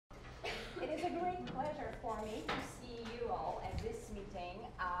pleasure for me to see you all at this meeting,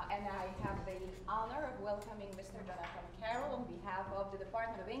 and I have the honor of welcoming Mr. Jonathan Carroll on behalf of the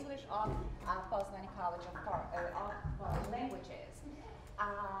Department of English of Poznan College of Foreign Languages.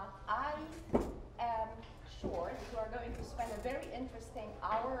 I am sure that you are going to spend a very interesting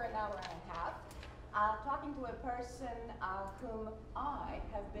hour and a half talking to a person whom I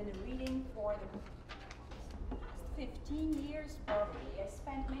have been reading for the 15 years probably. I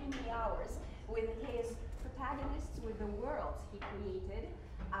spent many, many hours with his protagonists, with the worlds he created,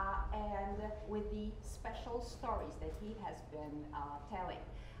 and with the special stories that he has been telling.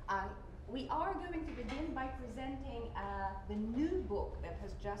 We are going to begin by presenting the new book that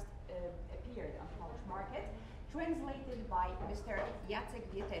has just appeared on Polish market, translated by Mr. Jacek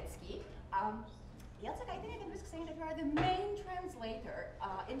Wietecki. Jacek, I think I can risk saying that you are the main translator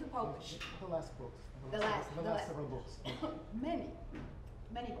into Polish. The last books. The last several books. many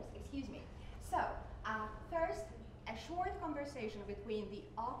books, excuse me. So, first, a short conversation between the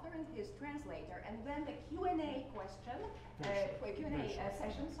author and his translator, and then the Q&A question,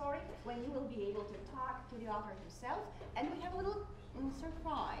 session, when you will be able to talk to the author himself, and we have a little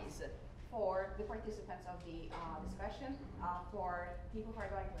surprise for the participants of the discussion, for people who are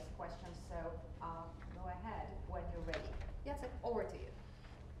going to ask questions, so go ahead when you're ready. Jacek, over to you.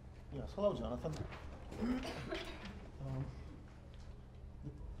 Yes, hello, Jonathan.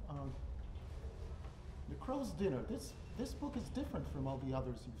 The Crow's Dinner. This book is different from all the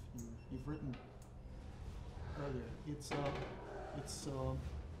others you've written earlier.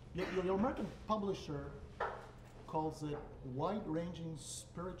 Your American publisher calls it wide-ranging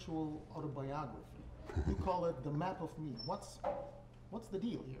spiritual autobiography. You call it the map of me. What's the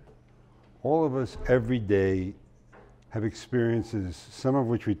deal here? All of us every day have experiences, some of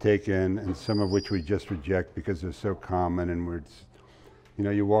which we take in and some of which we just reject because they're so common, and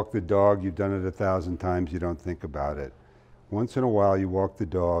you walk the dog, you've done it 1,000 times, you don't think about it. Once in a while you walk the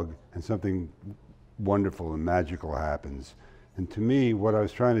dog and something wonderful and magical happens. And to me, what I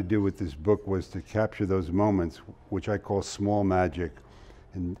was trying to do with this book was to capture those moments, which I call small magic,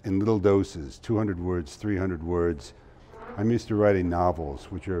 in little doses, 200 words, 300 words. I'm used to writing novels,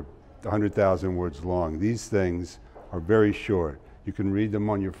 which are 100,000 words long. These things are very short. You can read them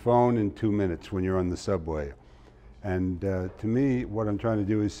on your phone in 2 minutes when you're on the subway. And to me, what I'm trying to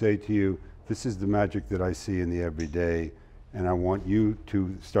do is say to you, this is the magic that I see in the everyday, and I want you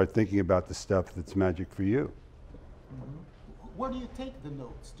to start thinking about the stuff that's magic for you. Mm-hmm. Where do you take the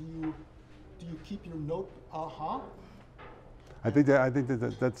notes? Do you keep your note I think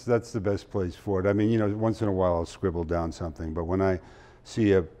that's the best place for it. I mean, once in a while I'll scribble down something, but when I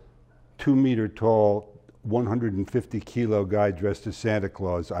see a 2-meter tall, 150-kilo guy dressed as Santa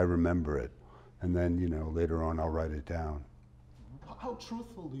Claus, I remember it. And then, later on I'll write it down. How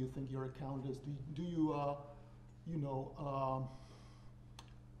truthful do you think your account is? Do you,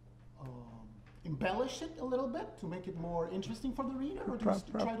 embellish it a little bit to make it more interesting for the reader, or do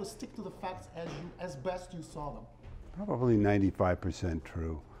you try to stick to the facts as best you saw them? Probably 95%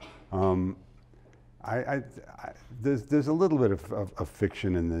 true. There's a little bit of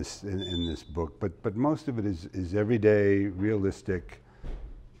fiction in this book, but most of it is everyday, realistic,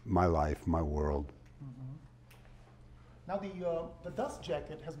 my life, my world. Mm-hmm. Now the dust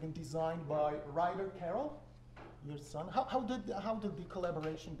jacket has been designed by writer Carroll, your son. How did the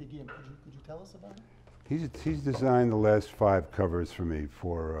collaboration begin? Could you tell us about it? He's designed the last 5 covers for me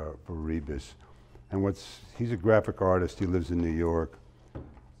for Rebus, and he's a graphic artist. He lives in New York.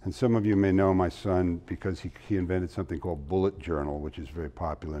 And some of you may know my son because he invented something called bullet journal, which is very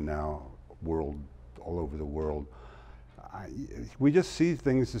popular now, all over the world. We just see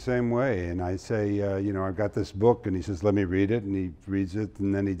things the same way. And I say, I've got this book, and he says, let me read it. And he reads it,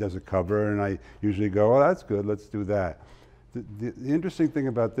 and then he does a cover, and I usually go, oh, that's good, let's do that. The interesting thing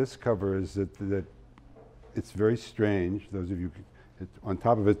about this cover is that it's very strange. Those of you, on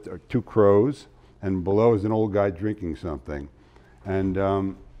top of it are 2 crows, and below is an old guy drinking something. And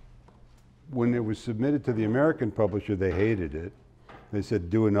when it was submitted to the American publisher, they hated it. They said,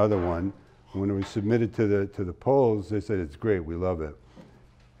 do another one. When it was submitted to the Poles, they said, it's great, we love it.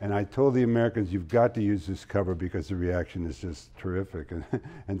 And I told the Americans, you've got to use this cover because the reaction is just terrific.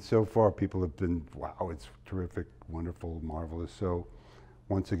 And so far, people have been, wow, it's terrific, wonderful, marvelous. So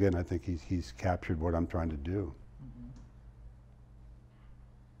once again, I think he's captured what I'm trying to do. Mm-hmm.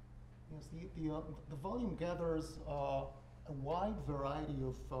 Yes, the volume gathers a wide variety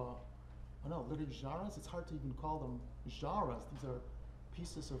of literary genres. It's hard to even call them genres. These are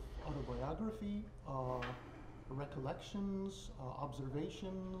pieces of autobiography, recollections,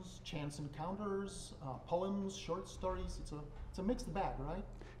 observations, chance encounters, poems, short stories. It's a mixed bag, right?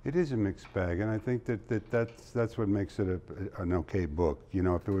 It is a mixed bag, and I think that's what makes it an okay book. You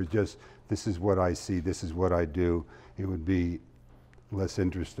know, if it was just, this is what I see, this is what I do, it would be less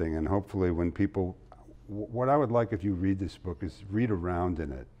interesting. And hopefully when people, what I would like if you read this book is read around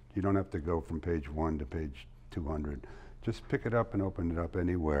in it. You don't have to go from page 1 to page 200. Just pick it up and open it up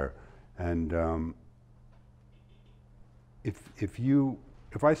anywhere. And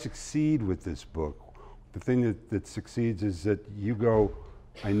if I succeed with this book, the thing that succeeds is that you go,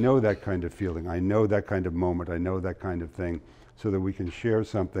 I know that kind of feeling, I know that kind of moment, I know that kind of thing, so that we can share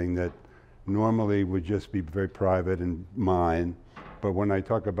something that normally would just be very private and mine. But when I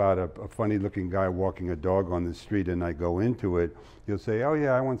talk about a funny looking guy walking a dog on the street and I go into it, you'll say, oh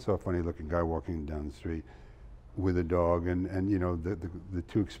yeah, I once saw a funny looking guy walking down the street with a dog, and you know, the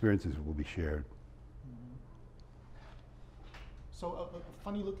two experiences will be shared. So a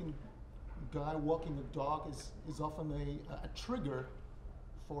funny looking guy walking a dog is often a trigger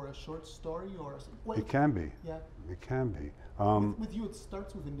for a short story, or it can be. Yeah. It can be. With you, it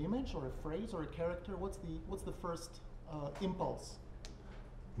starts with an image or a phrase or a character. What's the first impulse?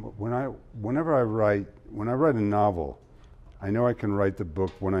 Whenever I write a novel, I know I can write the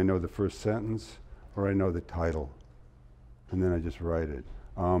book when I know the first sentence or I know the title, and then I just write it.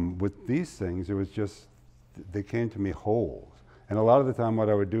 With these things, it was just, they came to me whole. And a lot of the time what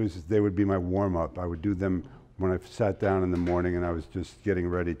I would do is they would be my warm-up. I would do them when I sat down in the morning and I was just getting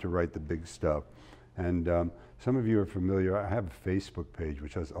ready to write the big stuff. And some of you are familiar, I have a Facebook page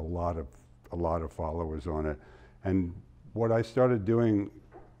which has a lot of followers on it. And what I started doing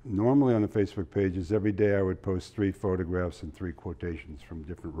normally on the Facebook page is every day I would post 3 photographs and 3 quotations from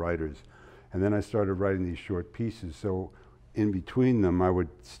different writers. And then I started writing these short pieces. So in between them, I would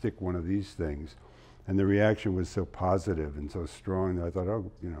stick one of these things. And the reaction was so positive and so strong that I thought,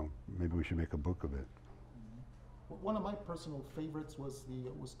 oh, you know, maybe we should make a book of it. One of my personal favorites was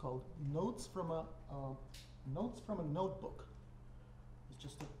called Notes from a Notebook. It's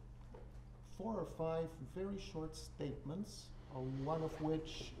just 4 or 5 very short statements, one of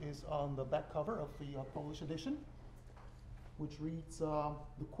which is on the back cover of the Polish edition, which reads,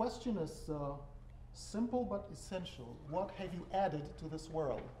 the question is simple but essential. What have you added to this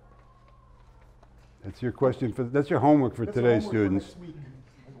world? That's your question that's your homework for today, students. For next week.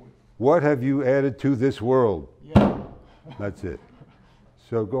 What have you added to this world? Yeah. That's it.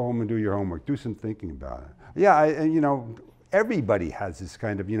 So go home and do your homework. Do some thinking about it. Yeah, and you know, everybody has this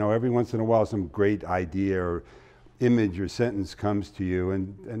kind of, you know, every once in a while some great idea or image or sentence comes to you,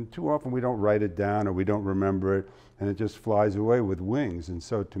 and too often we don't write it down or we don't remember it, and it just flies away with wings. And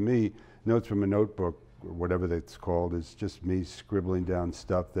so to me, Notes from a Notebook, or whatever that's called, is just me scribbling down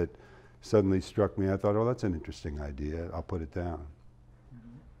stuff that suddenly struck me. I thought, oh, that's an interesting idea. I'll put it down.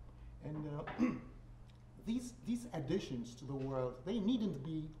 Mm-hmm. And these additions to the world, they needn't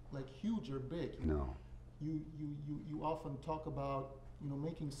be like huge or big. No. You often talk about, you know,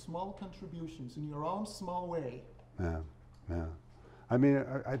 making small contributions in your own small way. Yeah, yeah. I mean,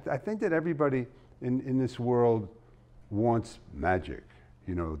 I think that everybody in this world wants magic.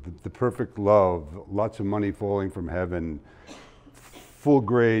 You know, the perfect love, lots of money falling from heaven, full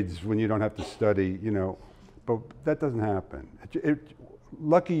grades when you don't have to study, you know, but that doesn't happen.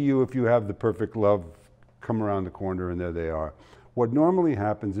 Lucky you if you have the perfect love come around the corner and there they are. What normally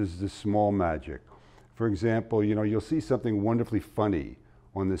happens is this small magic. For example, you know, you'll see something wonderfully funny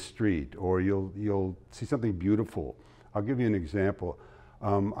on the street, or you'll see something beautiful. I'll give you an example.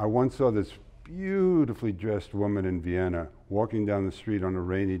 I once saw this beautifully dressed woman in Vienna walking down the street on a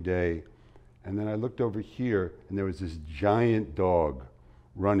rainy day, and then I looked over here and there was this giant dog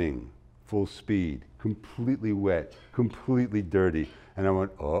running full speed, completely wet, completely dirty, and I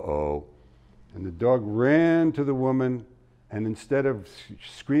went, uh-oh. And the dog ran to the woman, and instead of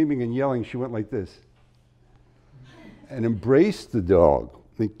screaming and yelling, she went like this and embraced the dog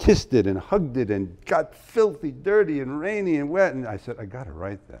and kissed it and hugged it and got filthy, dirty and rainy and wet. And I said, I gotta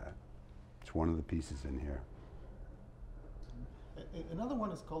write that. It's one of the pieces in here. Another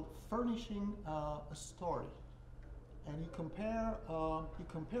one is called Furnishing a Story. And you compare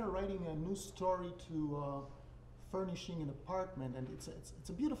writing a new story to furnishing an apartment, and it's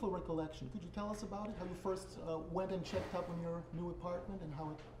a beautiful recollection. Could you tell us about it? How you first went and checked up on your new apartment and how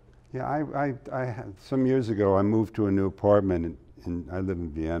it? Yeah, I had, some years ago I moved to a new apartment, I live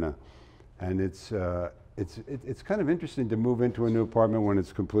in Vienna, and it's kind of interesting to move into a new apartment when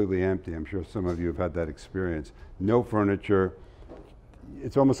it's completely empty. I'm sure some of you have had that experience. No furniture.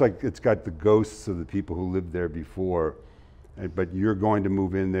 It's almost like it's got the ghosts of the people who lived there before, but you're going to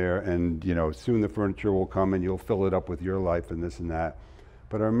move in there, and you know, soon the furniture will come and you'll fill it up with your life and this and that.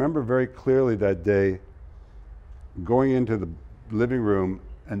 But I remember very clearly that day going into the living room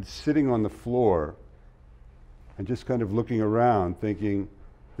and sitting on the floor and just kind of looking around thinking,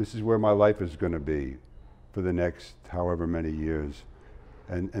 this is where my life is going to be for the next however many years.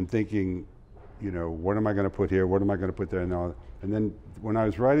 And thinking, you know, what am I going to put here? What am I going to put there? And then when I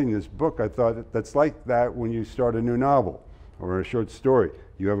was writing this book, I thought that's like that when you start a new novel or a short story.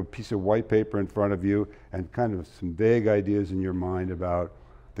 You have a piece of white paper in front of you and kind of some vague ideas in your mind about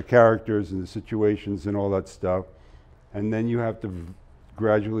the characters and the situations and all that stuff. And then you have to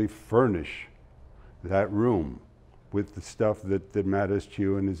gradually furnish that room with the stuff that matters to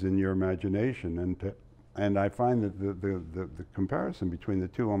you and is in your imagination. And I find that the comparison between the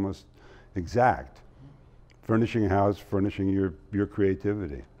two almost exact. Furnishing a house, furnishing your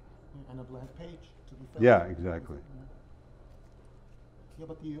creativity. And a blank page to be filled. Yeah, exactly. Yeah,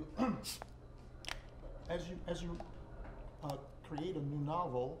 but as you create a new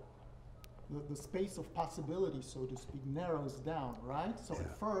novel, the space of possibility, so to speak, narrows down, right? So Yeah.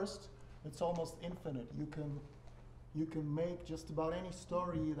 at first, it's almost infinite. You can make just about any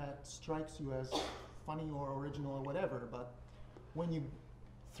story that strikes you as funny or original or whatever, but when you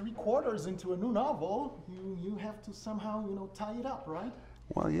 3/4 into a new novel, you have to somehow, you know, tie it up, right?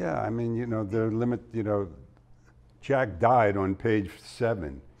 Well, yeah, I mean, you know, the limit, you know, Jack died on page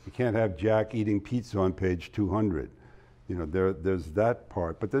 7. You can't have Jack eating pizza on page 200. You know, there's that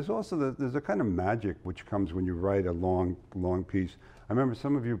part, but there's also there's a kind of magic which comes when you write a long piece. I remember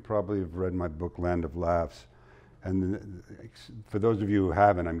some of you probably have read my book, Land of Laughs, and for those of you who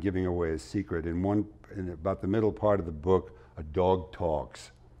haven't, I'm giving away a secret. In about the middle part of the book, a dog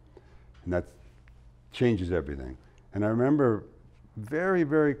talks, and that changes everything. And I remember very,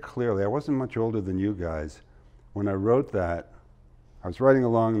 very clearly, I wasn't much older than you guys, when I wrote that, I was writing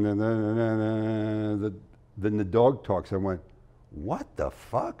along, and then the dog talks. I went, what the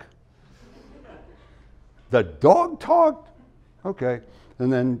fuck? The dog talked? Okay.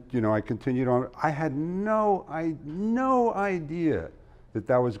 And then, you know, I continued on. I had no idea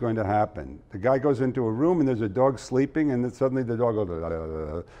that was going to happen. The guy goes into a room and there's a dog sleeping, and then suddenly the dog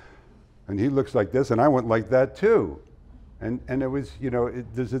goes, and he looks like this, and I went like that too. And it was, you know,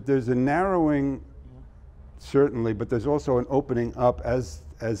 there's a narrowing, certainly, but there's also an opening up as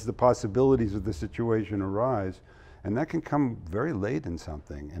the possibilities of the situation arise, and that can come very late in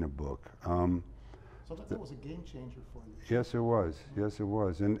something, in a book. So that was a game changer for you. Yes, it was. Yes, it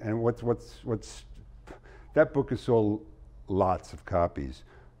was. And what's that book has sold lots of copies.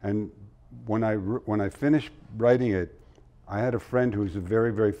 And when I finished writing it, I had a friend who's a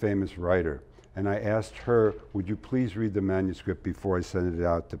very, very famous writer, and I asked her, would you please read the manuscript before I send it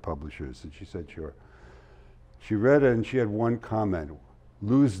out to publishers? And she said, sure. She read it and she had one comment: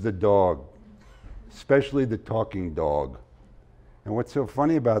 lose the dog, especially the talking dog. And what's so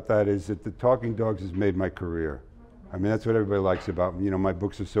funny about that is that the talking dogs has made my career. I mean, that's what everybody likes about me. You know, my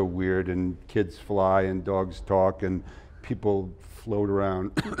books are so weird, and kids fly and dogs talk and people float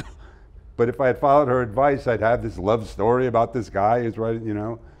around. But if I had followed her advice, I'd have this love story about this guy who's writing, you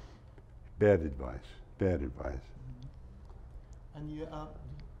know. Bad advice, bad advice. And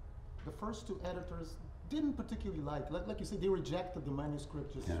the first two editors didn't particularly like you said, they rejected the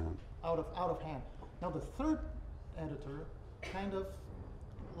manuscript just out of hand. Now the third editor kind of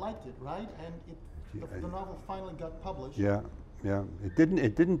liked it, right? And the novel finally got published. Yeah, yeah. It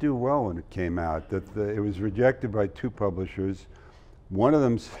didn't do well when it came out. It was rejected by 2 publishers. One of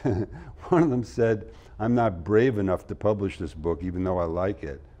them said, "I'm not brave enough to publish this book, even though I like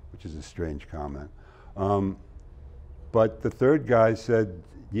it," which is a strange comment. But the third guy said,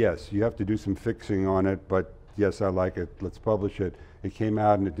 "Yes, you have to do some fixing on it, but yes, I like it. Let's publish it." It came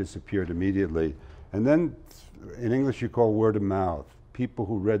out and it disappeared immediately. And then, in English, you call word of mouth. People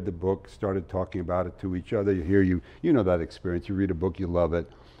who read the book started talking about it to each other. You know that experience. You read a book, you love it,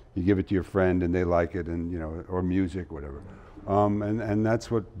 you give it to your friend, and they like it, and you know, or music, whatever. And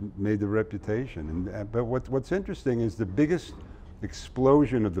that's what made the reputation. But what's interesting is the biggest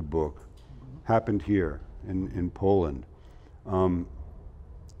explosion of the book happened here in Poland.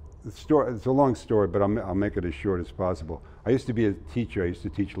 It's a long story, but I'll make it as short as possible. I used to be a teacher. I used to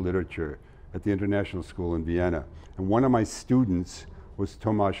teach literature at the International School in Vienna. And one of my students was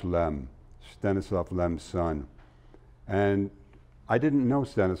Tomasz Lem, Stanislaw Lem's son. And I didn't know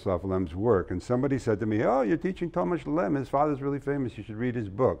Stanislaw Lem's work. And somebody said to me, "Oh, you're teaching Tomasz Lem. His father's really famous. You should read his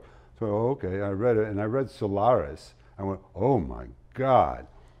book." So, okay, I read it. And I read Solaris. I went, "Oh, my God."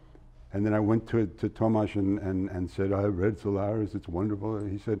 And then I went to Tomasz and said, "I read Solaris. It's wonderful." And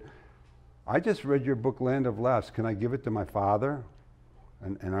he said, "I just read your book, Land of Laughs. Can I give it to my father?"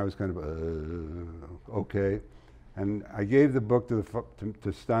 And I was kind of, okay. And I gave the book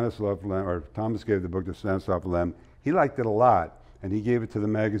to Stanislaw Lem, or Thomas gave the book to Stanislaw Lem. He liked it a lot. and he gave it to the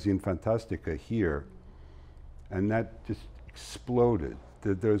magazine Fantastica here, and that just exploded.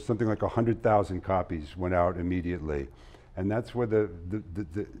 There was something like 100,000 copies went out immediately, and that's where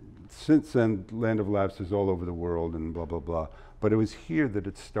since then, Land of Laughs is all over the world and blah, blah, blah. But it was here that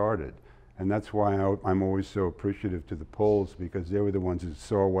it started. And that's why I'm always so appreciative to the Poles, because they were the ones who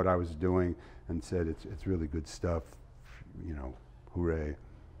saw what I was doing and said, it's really good stuff, you know, hooray.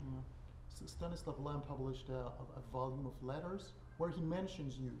 Yeah. Stanislav Lem published a volume of letters where he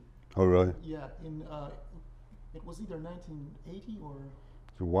mentions you. Oh, really? Yeah, it was either 1980 or...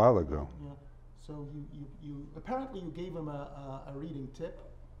 It's a while ago. Yeah. So you apparently you gave him a reading tip.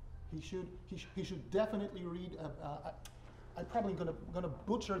 He should definitely read. I'm probably gonna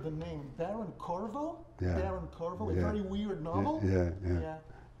butcher the name. Baron Corvo. Yeah. Baron Corvo, a Yeah. very weird novel.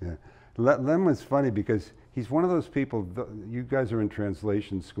 Yeah. Lem was funny because he's one of those people. You guys are in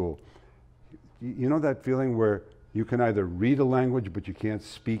translation school. You know that feeling where you can either read a language but you can't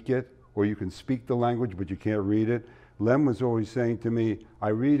speak it, or you can speak the language but you can't read it. Lem was always saying to me, I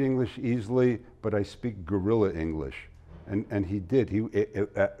read English easily, but I speak guerrilla English. And he did.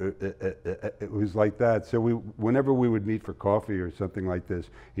 It was like that. So whenever we would meet for coffee or something like this,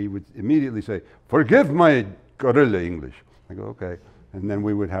 he would immediately say, forgive my guerrilla English. I go, okay. And then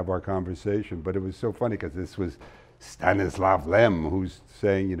we would have our conversation. But it was so funny because this was Stanislav Lem who's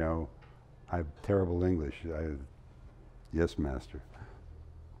saying, you know, I have terrible English. Yes, master.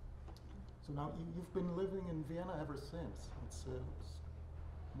 So now you've been living in Vienna ever since. It's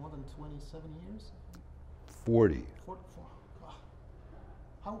more than 27 years? 40.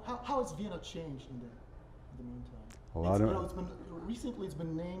 How has Vienna changed in the meantime? Recently it's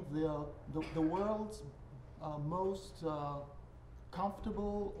been named the world's most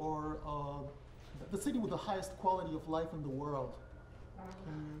comfortable, or the city with the highest quality of life in the world.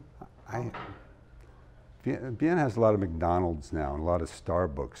 Vienna has a lot of McDonald's now and a lot of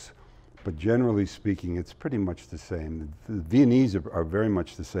Starbucks, but generally speaking, it's pretty much the same. The Viennese are very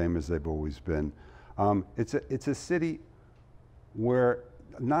much the same as they've always been. It's a city where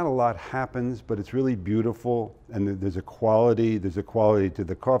not a lot happens, but it's really beautiful, and there's a quality to the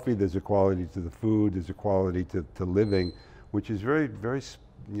coffee, there's a quality to the food, there's a quality to living, which is very, very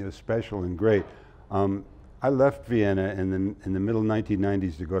special and great. I left Vienna in the middle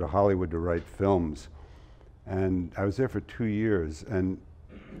 1990s to go to Hollywood to write films, and I was there for 2 years, and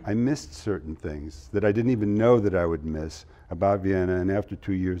I missed certain things that I didn't even know that I would miss about Vienna, and after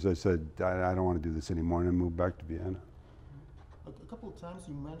 2 years I said, I don't want to do this anymore, and I moved back to Vienna. A couple of times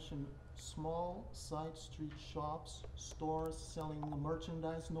you mentioned small side street shops, stores selling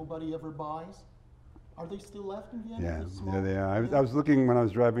merchandise nobody ever buys. Are they still left in Vienna? Yeah, they are. I was looking when I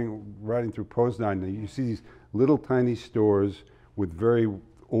was riding through Poznan, you see these little tiny stores with very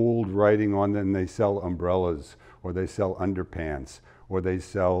old writing on them. They sell umbrellas, or they sell underpants, or they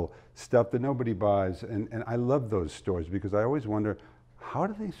sell stuff that nobody buys. And I love those stores because I always wonder, how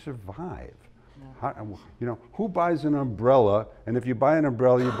do they survive? How, who buys an umbrella? And if you buy an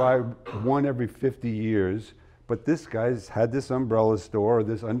umbrella, you buy one every 50 years. But this guy's had this umbrella store, or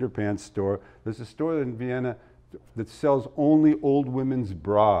this underpants store. There's a store in Vienna that sells only old women's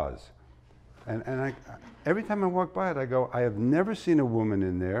bras. And every time I walk by it, I go, I have never seen a woman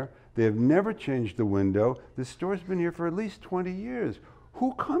in there. They have never changed the window. This store's been here for at least 20 years.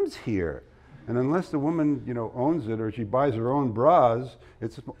 Who comes here? And unless the woman, owns it, or she buys her own bras,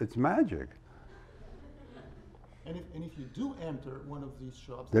 it's magic. And if you do enter one of these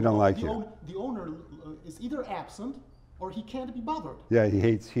shops, they don't like you. The owner is either absent or he can't be bothered. Yeah, he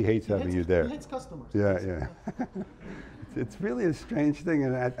hates having you there. He hates customers. Yeah. It's really a strange thing,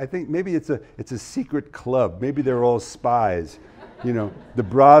 and I think maybe it's a secret club. Maybe they're all spies. The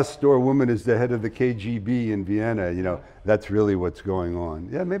bra store woman is the head of the KGB in Vienna. That's really what's going on.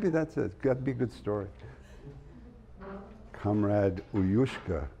 Yeah, maybe that's it. That'd be a good story. Comrade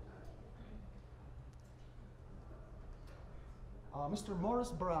Uyushka. Mr.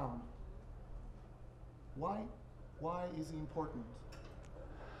 Morris Brown, why is he important?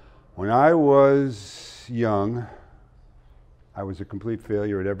 When I was young, I was a complete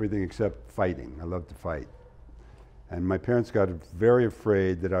failure at everything except fighting. I loved to fight. And my parents got very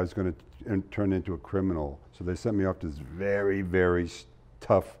afraid that I was going to turn into a criminal. So they sent me off to this very, very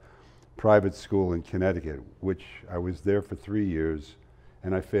tough private school in Connecticut, which I was there for 3 years.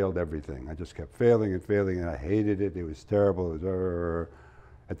 And I failed everything. I just kept failing, and I hated it. It was terrible. It was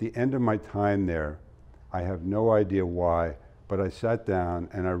At the end of my time there, I have no idea why, but I sat down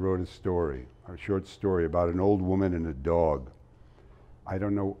and I wrote a short story about an old woman and a dog. I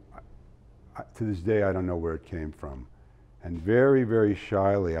don't know, to this day I don't know where it came from. And very, very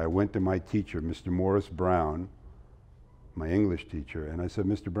shyly I went to my teacher, Mr. Morris Brown, my English teacher, and I said,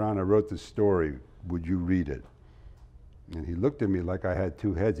 Mr. Brown, I wrote this story. Would you read it? And he looked at me like I had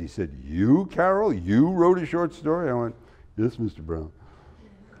two heads. He said, you, Carroll? You wrote a short story? I went, yes, Mr. Brown.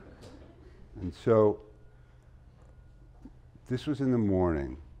 And so this was in the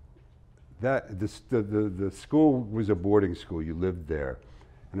morning. The school was a boarding school. You lived there.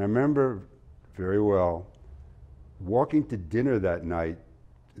 And I remember very well walking to dinner that night.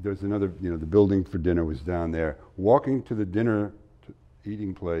 There was another, the building for dinner was down there. Walking to the dinner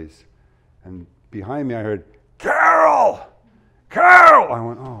eating place, and behind me I heard, Carroll! Carroll! I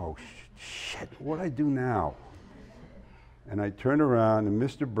went, oh, shit, what do I do now? And I turned around, and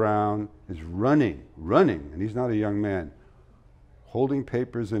Mr. Brown is running, and he's not a young man, holding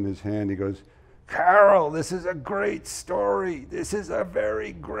papers in his hand. He goes, Carroll, this is a great story. This is a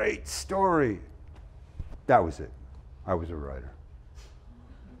very great story. That was it. I was a writer.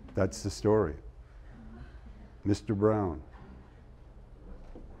 That's the story. Mr. Brown.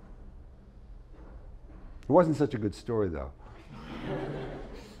 It wasn't such a good story, though.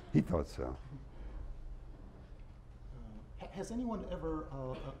 He thought so. Has anyone ever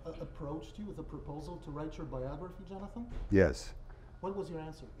approached you with a proposal to write your biography, Jonathan? Yes. What was your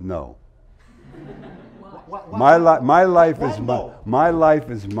answer? No. My life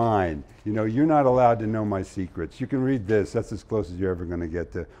is mine. You're not allowed to know my secrets. You can read this. That's as close as you're ever going to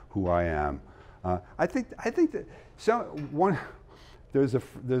get to who I am. I think that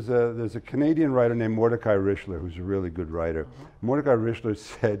there's a Canadian writer named Mordecai Richler who's a really good writer. Mordecai Richler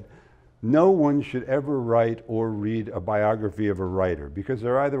said, no one should ever write or read a biography of a writer because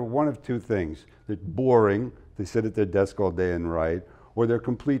they're either one of two things. They're boring, they sit at their desk all day and write, or they're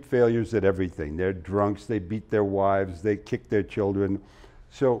complete failures at everything. They're drunks, they beat their wives, they kick their children.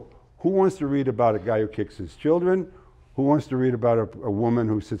 So who wants to read about a guy who kicks his children? Who wants to read about a woman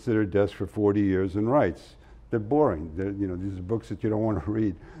who sits at her desk for 40 years and writes? They're boring. These are books that you don't want to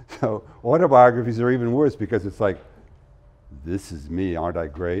read. So autobiographies are even worse because it's like, this is me, aren't I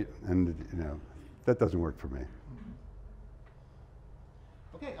great? And that doesn't work for me.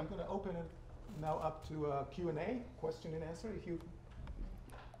 Okay, I'm going to open it now up to Q&A, question and answer. If you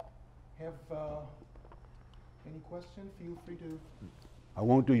have any question, feel free to. I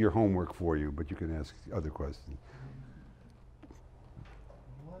won't do your homework for you, but you can ask other questions.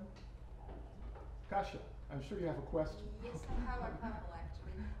 Anyone? Kasha, I'm sure you have a question. Yes, I have a couple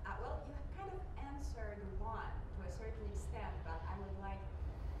actually. Well, you have kind of answered one to a certain extent, but I would like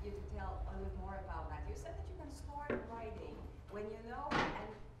you to tell a little more about that. You said that you can start writing when you know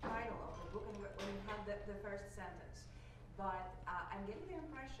the title of the book and when you have the first sentence. But I'm getting the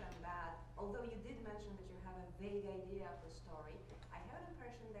impression that, although you did mention that you have a vague idea of the story, I have an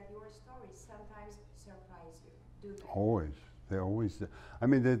impression that your stories sometimes surprise you. Do they? Always. They always do. I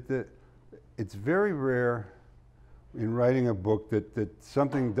mean, it's very rare in writing a book that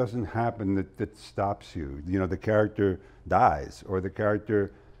something doesn't happen that stops you. The character dies, or the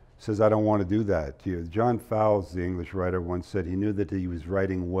character says, I don't want to do that. John Fowles, the English writer, once said he knew that he was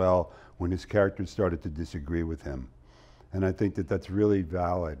writing well when his characters started to disagree with him. And I think that that's really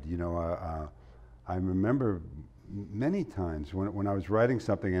valid. I remember many times when I was writing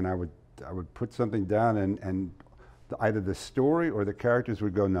something and I would put something down and either the story or the characters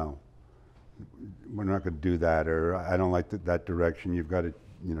would go, no, we're not going to do that, or I don't like that direction. You've got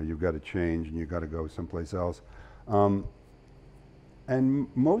to change, and you've got to go someplace else. And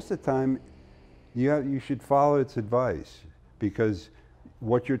most of the time, you should follow its advice, because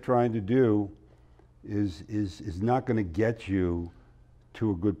what you're trying to do is not going to get you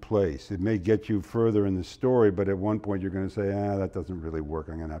to a good place. It may get you further in the story, but at one point you're going to say, that doesn't really work.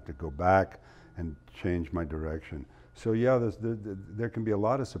 I'm going to have to go back and change my direction. So yeah, there can be a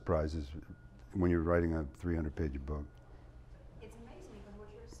lot of surprises when you're writing a 300-page book. It's amazing because what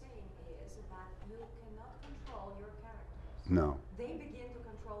you're saying is that you cannot control your characters. No. They begin to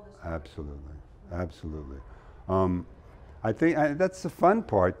control the story. Absolutely, absolutely. I think that's the fun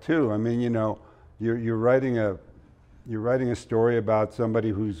part too. I mean, you're writing a story about somebody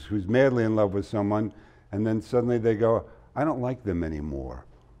who's madly in love with someone, and then suddenly they go, I don't like them anymore.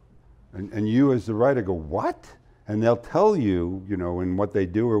 And you as the writer go, what? And they'll tell you, in what they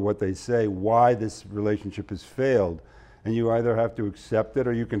do or what they say, why this relationship has failed. And you either have to accept it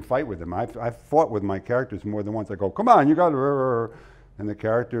or you can fight with them. I've fought with my characters more than once. I go, come on, you got to, and the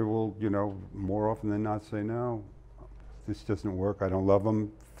character will, more often than not say, no, this doesn't work. I don't love them.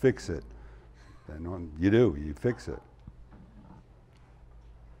 Fix it. And you fix it.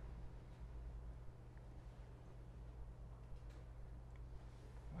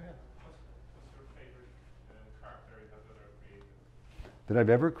 That I've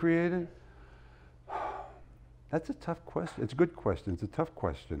ever created? That's a tough question. It's a good question. It's a tough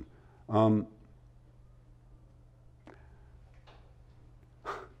question. The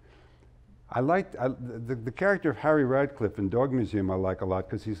character of Harry Radcliffe in Dog Museum I like a lot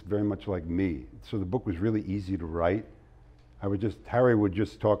because he's very much like me. So the book was really easy to write. Harry would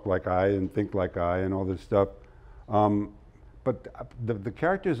just talk like I and think like I and all this stuff. But the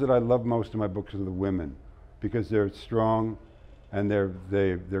characters that I love most in my books are the women because they're strong and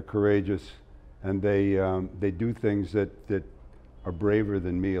they're courageous and they do things that are braver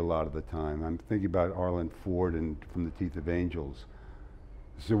than me a lot of the time. I'm thinking about Arlen Ford from The Teeth of Angels.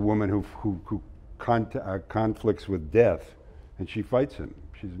 It's a woman who conflicts with death, and she fights him.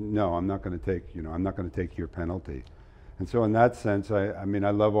 She's no, I'm not going to take I'm not going to take your penalty. And so in that sense, I mean,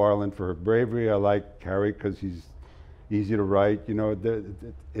 I love Arlen for her bravery. I like Harry because he's easy to write.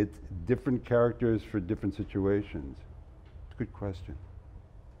 It's different characters for different situations. It's a good question.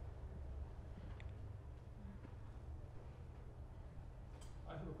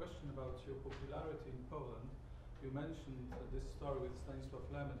 I have a question about your popularity in Poland. You mentioned this story with Stanisław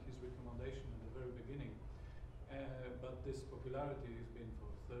Lem and his recommendation in the very beginning, but this popularity has been for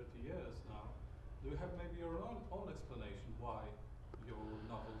 30 years now. Do you have maybe your own explanation why your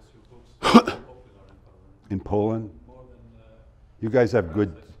novels, your books are so popular in Poland? In Poland? More than you guys have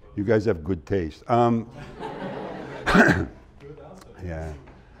good. You guys have good taste. Good answer. Yeah.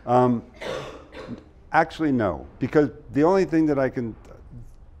 Actually, no, because the only thing that I can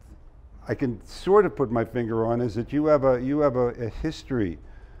sort of put my finger on is that you have a history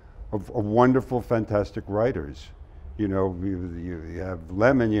of wonderful, fantastic writers. You have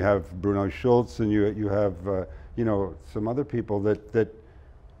Lemon, you have Bruno Schulz, and you have some other people that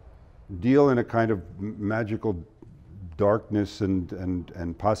deal in a kind of magical darkness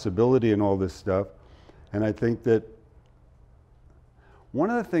and possibility and all this stuff. And I think that one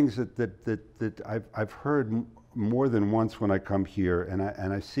of the things that I've heard more than once when I come here,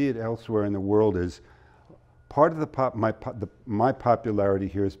 and I see it elsewhere in the world, is part of my popularity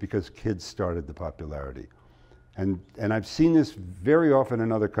here is because kids started the popularity. And I've seen this very often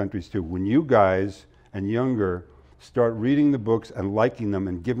in other countries too. When you guys and younger start reading the books and liking them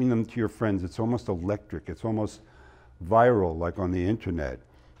and giving them to your friends, it's almost electric. It's almost viral, like on the internet.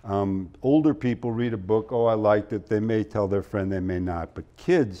 Older people read a book, oh, I liked it. They may tell their friend, they may not. But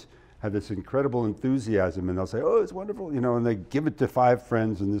kids have this incredible enthusiasm, and they'll say, oh, it's wonderful, and they give it to 5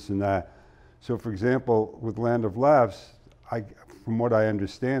 friends and this and that. So, for example, with Land of Laughs, from what I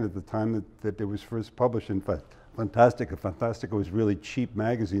understand at the time that it was first published in Fantastica. Fantastica was really cheap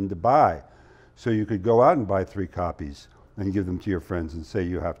magazine to buy. So you could go out and buy 3 copies and give them to your friends and say,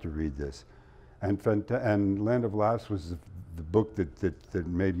 you have to read this. And Land of Laughs was the book that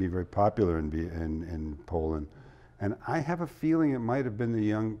made me very popular in Poland. And I have a feeling it might have been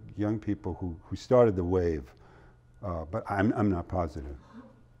the young people who started the wave, but I'm not positive.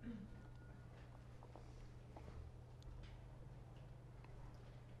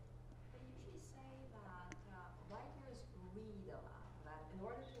 They usually say that writers read a lot, that in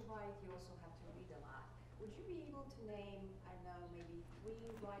order to write you also have to read a lot. Would you be able to name, I don't know, maybe 3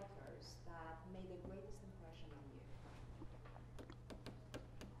 writers that made the greatest impression on you?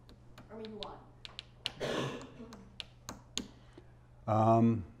 Or maybe 1.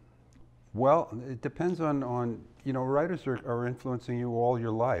 Well, it depends on writers are influencing you all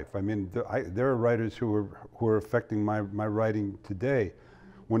your life. I mean, there are writers who are affecting my writing today.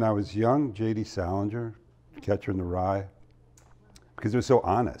 When I was young, J.D. Salinger, Catcher in the Rye, because it was so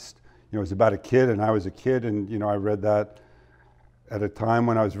honest. It was about a kid, and I was a kid, and I read that at a time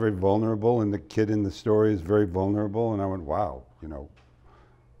when I was very vulnerable, and the kid in the story is very vulnerable, and I went, wow,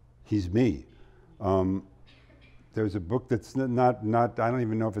 he's me. There's a book that's not I don't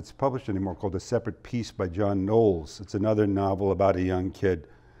even know if it's published anymore, called A Separate Peace by John Knowles. It's another novel about a young kid.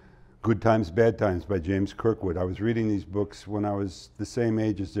 Good Times, Bad Times by James Kirkwood. I was reading these books when I was the same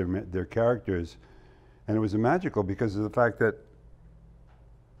age as their characters, and it was magical because of the fact that,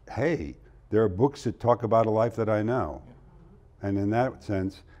 hey, there are books that talk about a life that I know. And in that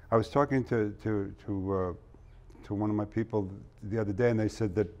sense, I was talking to one of my people the other day, and they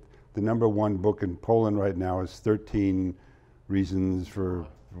said that the #1 book in Poland right now is 13 Reasons for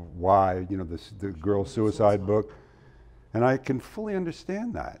Why, the girl suicide book. And I can fully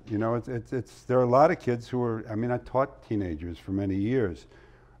understand that. There are a lot of kids who are, I taught teenagers for many years.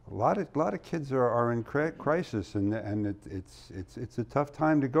 A lot of kids are in crisis, and it's a tough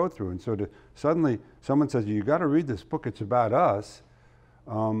time to go through. And so suddenly someone says, you got to read this book, it's about us.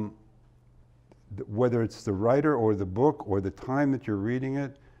 Whether it's the writer or the book or the time that you're reading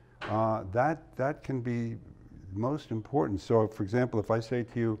it, that can be most important. So, for example, if I say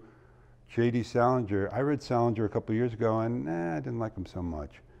to you, J.D. Salinger. I read Salinger a couple of years ago, and I didn't like him so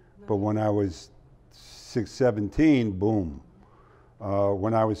much. But when I was 17, boom.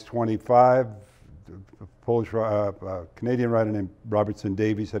 When I was 25, a Canadian writer named Robertson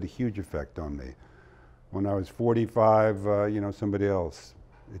Davies had a huge effect on me. When I was 45, somebody else.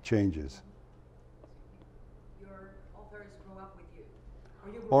 It changes. Your authors grow up with you,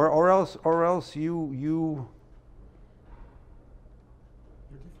 or you Or else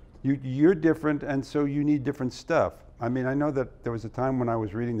you're different, and so you need different stuff. I mean, I know that there was a time when I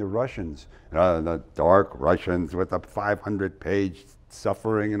was reading the Russians, the dark Russians with the 500-page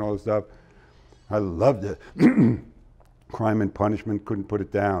suffering and all this stuff. I loved it. Crime and Punishment, couldn't put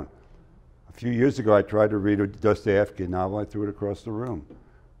it down. A few years ago, I tried to read a Dostoevsky novel. I threw it across the room.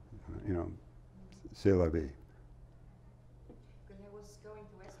 C'est la vie. Because I was going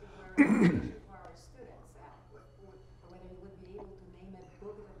to ask you for a recommendation for our students, whether you would be able to name a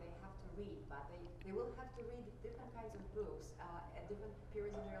book that they have to read, but they will have to read different kinds of books at different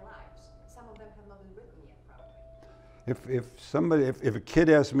periods in their lives. Some of them have not been written yet, probably. If a kid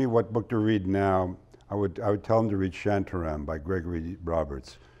asked me what book to read now, I would tell him to read Shantaram by Gregory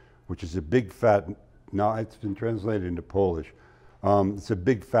Roberts, which is a big fat. Now it's been translated into Polish. It's a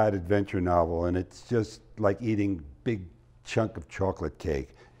big fat adventure novel, and it's just like eating big chunk of chocolate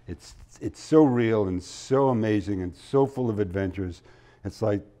cake. It's so real and so amazing and so full of adventures. It's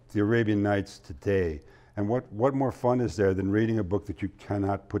like the Arabian Nights today. And what more fun is there than reading a book that you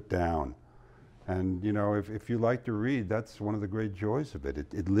cannot put down? And if you like to read, that's one of the great joys of it.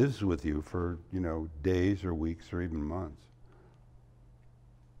 It lives with you for days or weeks or even months.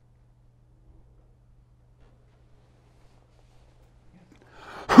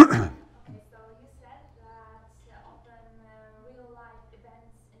 Okay, so you said that often real-life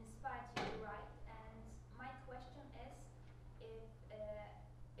events inspire you to write, and my question is if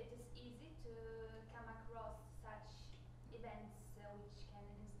it is easy to come across such events which can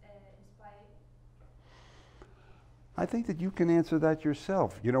inspire you? I think that you can answer that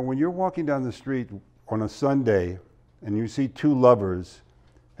yourself. When you're walking down the street on a Sunday and you see two lovers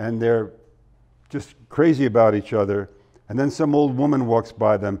and they're just crazy about each other, and then some old woman walks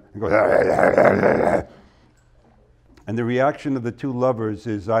by them and goes, and the reaction of the two lovers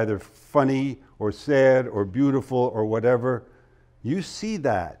is either funny or sad or beautiful or whatever. You see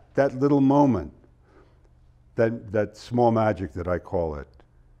that little moment, that small magic that I call it.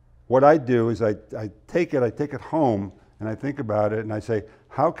 What I do is I take it home and I think about it and I say,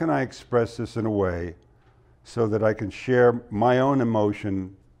 how can I express this in a way so that I can share my own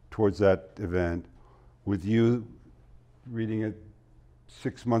emotion towards that event with you reading it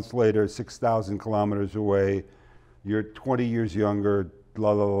 6 months later, 6,000 kilometers away, you're 20 years younger,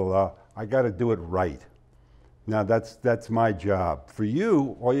 la la la la. I got to do it right. Now that's my job. For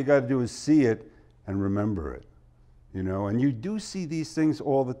you, all you got to do is see it and remember it. And you do see these things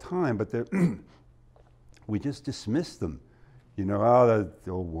all the time, but we just dismiss them. The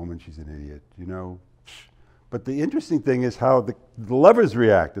old woman, she's an idiot, But the interesting thing is how the lovers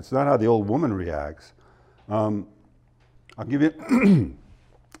react. It's not how the old woman reacts. I'll give you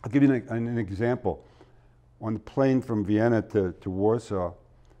an example. On the plane from Vienna to Warsaw,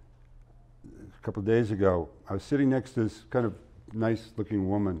 a couple of days ago, I was sitting next to this kind of nice-looking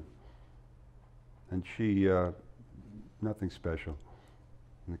woman, and she, nothing special.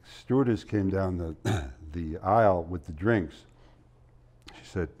 And the stewardess came down the aisle with the drinks. She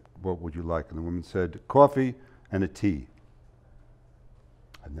said, "What would you like?" And the woman said, "Coffee and a tea."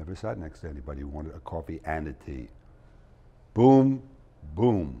 I've never sat next to anybody who wanted a coffee and a tea. Boom,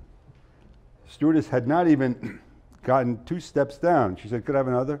 boom. The stewardess had not even gotten 2 steps down. She said, "Could I have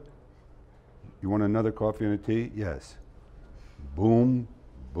another?" "You want another coffee and a tea?" "Yes." Boom,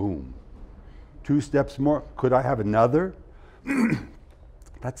 boom. 2 steps more. "Could I have another?"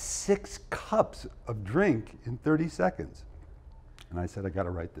 That's 6 cups of drink in 30 seconds. And I said, I got to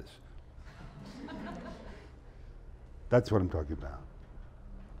write this. That's what I'm talking about.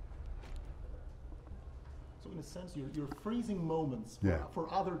 So in a sense, you're freezing moments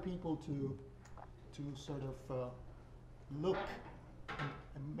for other people to sort of look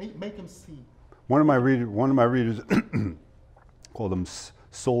and make them see. One of my readers called them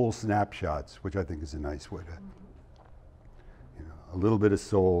soul snapshots, which I think is a nice way to, a little bit of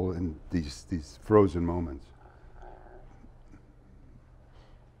soul in these frozen moments.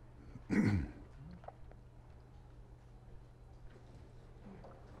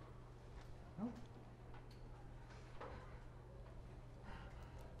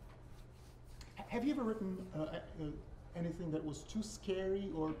 Have you ever written anything that was too scary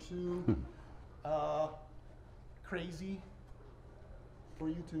or too crazy? for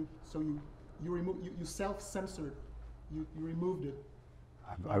you to, so you self-censored, you removed it.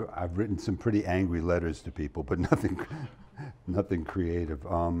 I've written some pretty angry letters to people, but nothing, nothing creative.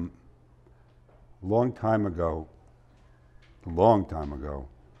 Long time ago,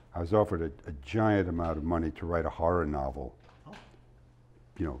 I was offered a giant amount of money to write a horror novel. Oh.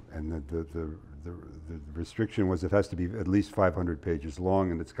 You know, and the restriction was it has to be at least 500 pages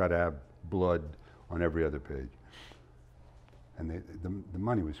long, and it's got to have blood on every other page. And the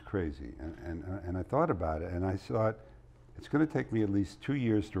money was crazy, and I thought about it, and I thought, it's going to take me at least 2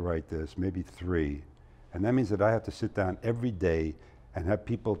 years to write this, maybe 3, and that means that I have to sit down every day and have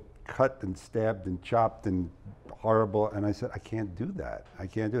people cut and stabbed and chopped and horrible, and I said, I can't do that. I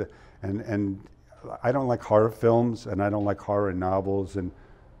can't do that. And I don't like horror films, and I don't like horror novels, and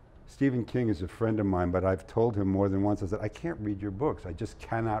Stephen King is a friend of mine, but I've told him more than once, I said, I can't read your books. I just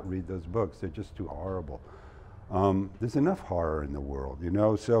cannot read those books. They're just too horrible. There's enough horror in the world, you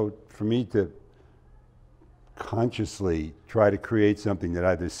know? So for me to consciously try to create something that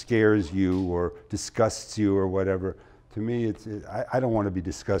either scares you or disgusts you or whatever, to me, I don't want to be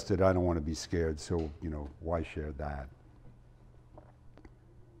disgusted. I don't want to be scared. So, you know, why share that?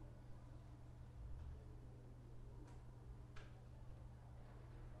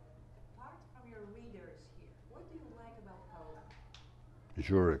 Apart from your readers here, what do you like about Poland?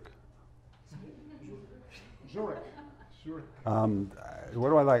 Zurich. Zurich. What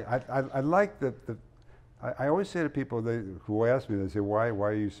do I like? I like I always say to people who ask me, they say, why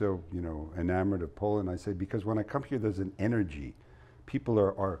are you so, you know, enamored of Poland? I say, because when I come here, there's an energy. People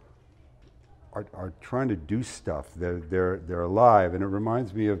are trying to do stuff. They're alive, and it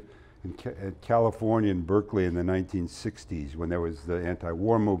reminds me of in California, in Berkeley, in the 1960s, when there was the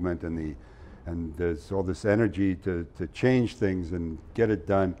anti-war movement and there's all this energy to change things and get it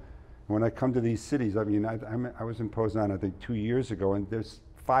done. When I come to these cities, I mean, I was in Poznan, I think 2 years ago, and there's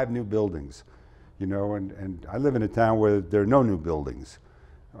 5 new buildings. You know, and I live in a town where there are no new buildings.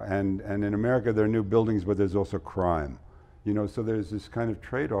 And in America, there are new buildings, but there's also crime. You know, so there's this kind of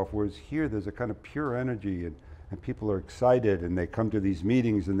trade-off, whereas here, there's a kind of pure energy, and people are excited, and they come to these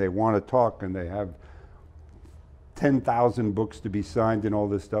meetings, and they want to talk, and they have 10,000 books to be signed and all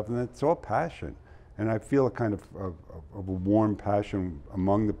this stuff, and it's all passion. And I feel a kind of a warm passion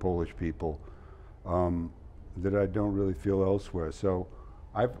among the Polish people that I don't really feel elsewhere. So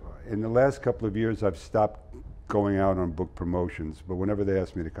in the last couple of years, I've stopped going out on book promotions, but whenever they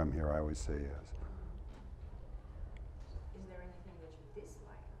ask me to come here, I always say yes. Is there anything that you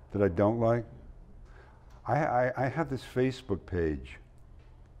dislike? That I don't like? I have this Facebook page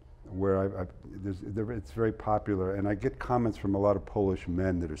where it's very popular, and I get comments from a lot of Polish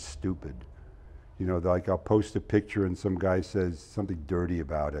men that are stupid. You know, like I'll post a picture and some guy says something dirty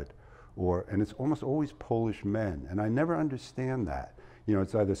about it, and it's almost always Polish men, and I never understand that. You know,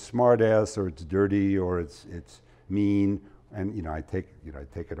 it's either smart ass or it's dirty or it's mean, and you know, I take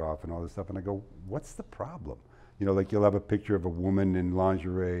it off and all this stuff, and I go, what's the problem? You know, like you'll have a picture of a woman in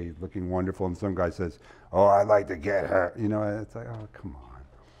lingerie looking wonderful, and some guy says, oh, I'd like to get her. You know, it's like, oh, come on.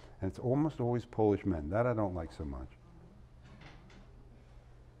 And it's almost always Polish men. That I don't like so much.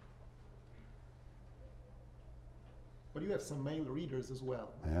 But you have some male readers as well.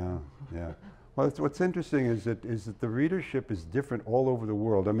 Yeah, yeah. Well, what's interesting is that the readership is different all over the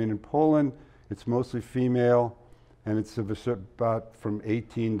world. I mean, in Poland, it's mostly female, and it's about from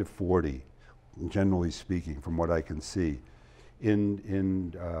 18 to 40, generally speaking, from what I can see.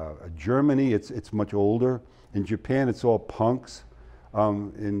 In Germany, it's much older. In Japan, it's all punks.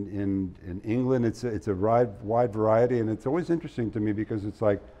 In England, it's a wide variety, and it's always interesting to me because it's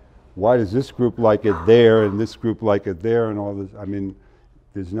like, why does this group like it there and this group like it there and all this? I mean,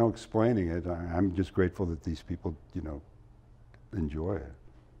 there's no explaining it. I'm just grateful that these people, you know, enjoy it.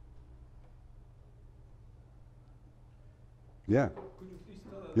 Yeah. Could you please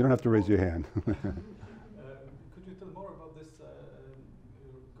tell You don't have to raise your hand. could you tell more about this,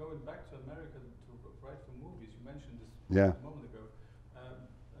 going back to America to write for movies? You mentioned this Yeah. a moment ago.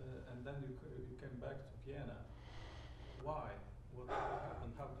 And then you came back to Vienna. Why? What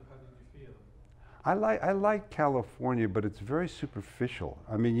happened? How did you feel? I like California, but it's very superficial.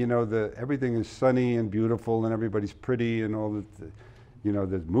 I mean, you know, everything is sunny and beautiful, and everybody's pretty, and all the you know,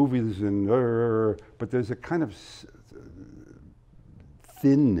 there's movies and, but there's a kind of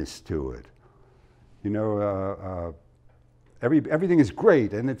thinness to it. You know, everything is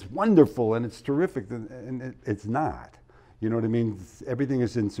great, and it's wonderful, and it's terrific, and it's not. You know what I mean? Everything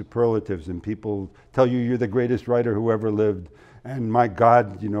is in superlatives, and people tell you you're the greatest writer who ever lived, and my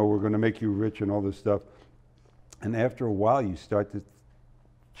God, you know, we're going to make you rich and all this stuff. And after a while, you start to,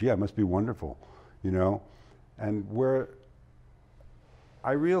 gee, I must be wonderful, you know? And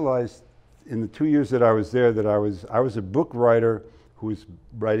I realized in the 2 years that I was there that I was a book writer who was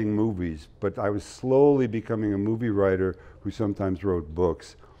writing movies, but I was slowly becoming a movie writer who sometimes wrote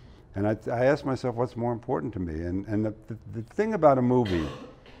books. And I asked myself, what's more important to me? And the thing about a movie,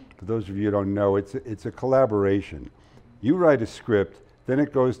 for those of you who don't know, it's a collaboration. You write a script, then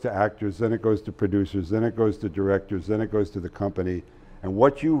it goes to actors, then it goes to producers, then it goes to directors, then it goes to the company, and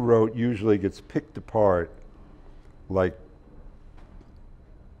what you wrote usually gets picked apart like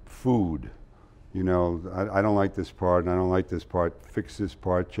food. You know, I don't like this part, and I don't like this part, fix this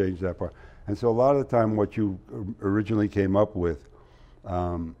part, change that part. And so a lot of the time what you originally came up with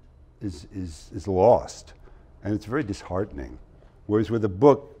is lost, and it's very disheartening. Whereas with a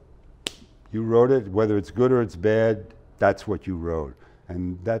book, you wrote it, whether it's good or it's bad, that's what you wrote.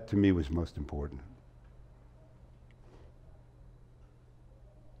 And that to me was most important.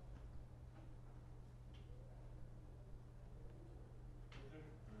 Is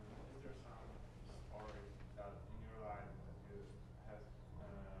there some story that in your life that you have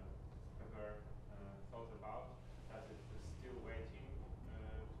ever thought about that it is still waiting to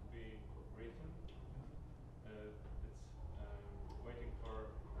be written? It's waiting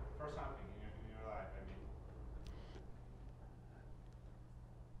for something in your life, I mean.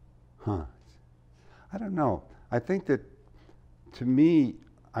 Huh. I don't know. I think that, to me,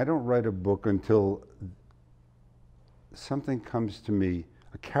 I don't write a book until something comes to me,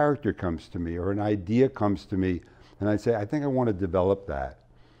 a character comes to me, or an idea comes to me, and I say, I think I want to develop that.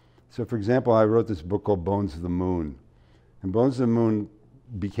 So for example, I wrote this book called Bones of the Moon. And Bones of the Moon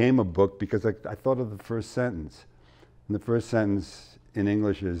became a book because I thought of the first sentence. And the first sentence in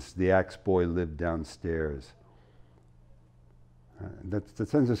English is, the axe boy lived downstairs. The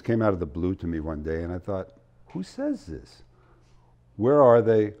sentence just came out of the blue to me one day, and I thought, who says this? Where are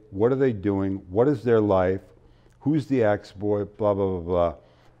they? What are they doing? What is their life? Who's the axe boy? Blah, blah, blah, blah.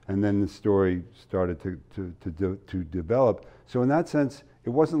 And then the story started to develop. So in that sense, it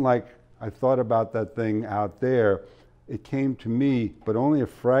wasn't like I thought about that thing out there. It came to me, but only a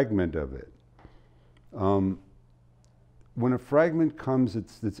fragment of it. When a fragment comes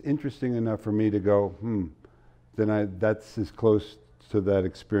that's interesting enough for me to go, then that's as close to that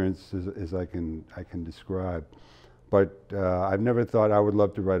experience as I can describe. But I've never thought I would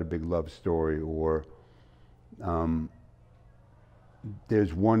love to write a big love story, or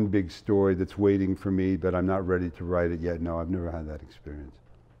there's one big story that's waiting for me, but I'm not ready to write it yet. No, I've never had that experience.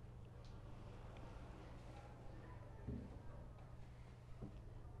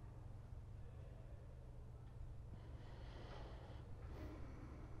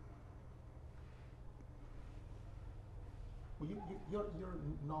 Well, your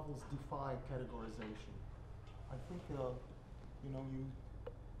novels defy categorization. I think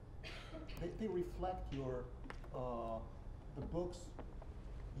they reflect your the books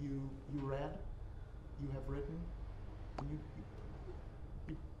you read, you have written, and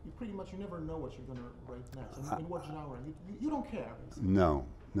you pretty much, you never know what you're going to write next. In what genre? You don't care. Basically. No.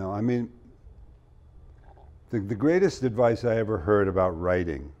 I mean, the greatest advice I ever heard about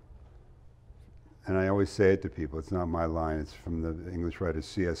writing, and I always say it to people, it's not my line, it's from the English writer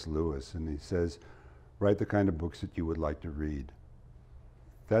C.S. Lewis, and he says, write the kind of books that you would like to read.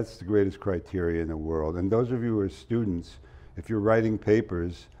 That's the greatest criteria in the world. And those of you who are students, if you're writing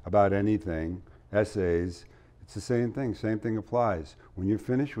papers about anything, essays, it's the same thing applies. When you're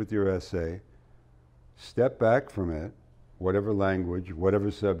finished with your essay, step back from it, whatever language,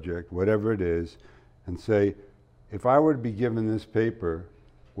 whatever subject, whatever it is, and say, if I were to be given this paper,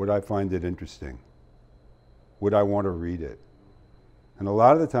 would I find it interesting? Would I want to read it? And a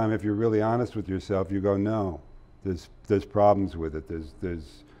lot of the time, if you're really honest with yourself, you go, no, there's problems with it.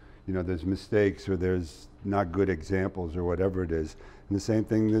 There's mistakes, or there's not good examples, or whatever it is. And the same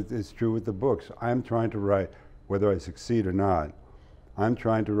thing that is true with the books. I'm trying to write, whether I succeed or not, I'm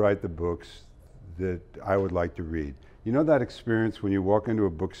trying to write the books that I would like to read. You know that experience when you walk into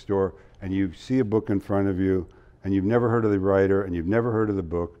a bookstore and you see a book in front of you, and you've never heard of the writer, and you've never heard of the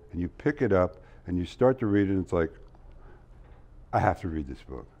book, and you pick it up, and you start to read it, and it's like, I have to read this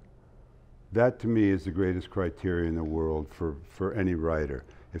book. That, to me, is the greatest criteria in the world for any writer.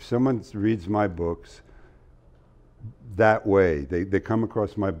 If someone reads my books that way, they come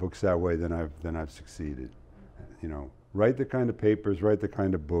across my books that way, then I've succeeded. Write the kind of papers, write the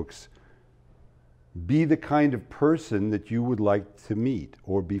kind of books, be the kind of person that you would like to meet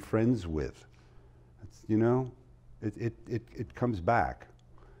or be friends with. It comes back.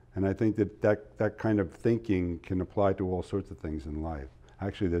 And I think that kind of thinking can apply to all sorts of things in life.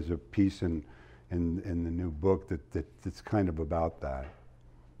 Actually, there's a piece in the new book that's kind of about that.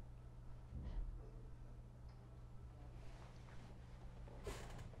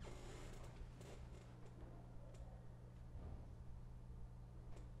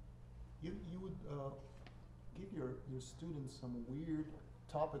 give your students some weird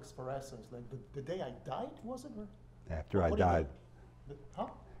topics for essays, like the day I died, was it? Or After I what do you died. mean? Huh?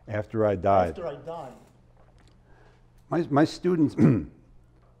 After I died. After I died. My students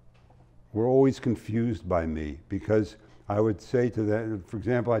were always confused by me because I would say to them, for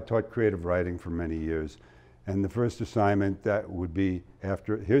example, I taught creative writing for many years, and the first assignment that would be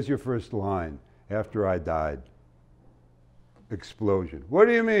here's your first line, after I died. Explosion. What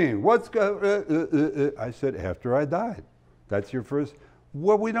do you mean? I said, after I died. That's your first,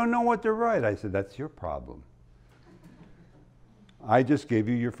 well, we don't know what to write. I said, that's your problem. I just gave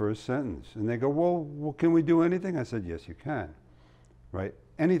you your first sentence. And they go, well, can we do anything? I said, yes, you can, right?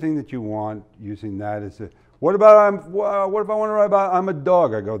 Anything that you want using that as what if I want to write about, I'm a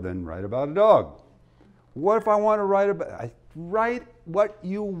dog? I go, then write about a dog. What if I want to write about, write what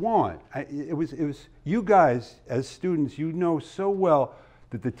you want. It was, you guys as students, you know so well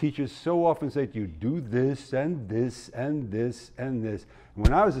that the teachers so often say to you, do this and this and this and this. And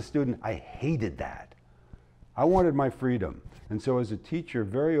when I was a student, I hated that. I wanted my freedom. And so as a teacher,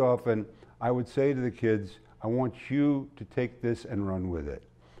 very often I would say to the kids, I want you to take this and run with it.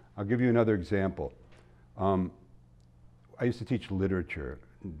 I'll give you another example. I used to teach literature,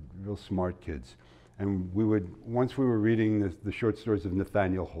 real smart kids. And once we were reading the short stories of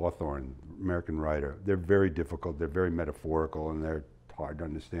Nathaniel Hawthorne, American writer. They're very difficult, they're very metaphorical, and they're hard to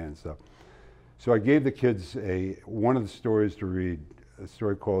understand stuff. So I gave the kids one of the stories to read, a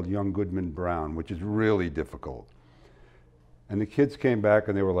story called Young Goodman Brown, which is really difficult. And the kids came back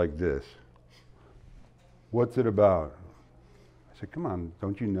and they were like this. What's it about? I said, come on,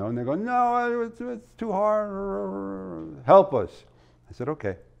 don't you know? And they go, no, it's too hard. Help us. I said,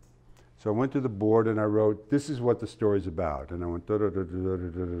 okay. So I went to the board and I wrote, this is what the story's about. And I went, da da da da da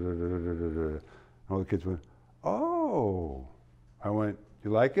da da da da. All the kids went, oh. I went,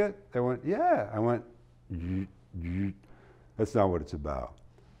 you like it? They went, yeah. I went, that's not what it's about.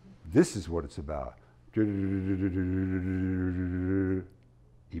 This is what it's about. Even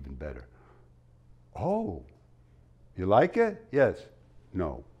better. Oh, you like it? Yes.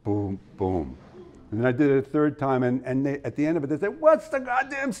 No. Boom, boom. And then I did it a third time, and they, at the end of it, they said, what's the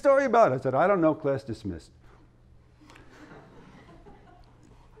goddamn story about? I said, I don't know, class dismissed.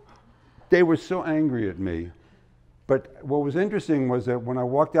 They were so angry at me. But what was interesting was that when I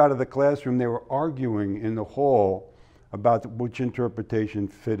walked out of the classroom, they were arguing in the hall about which interpretation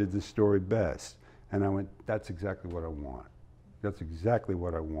fitted the story best. And I went, that's exactly what I want. That's exactly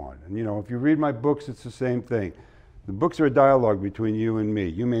what I want. And you know, if you read my books, it's the same thing. The books are a dialogue between you and me.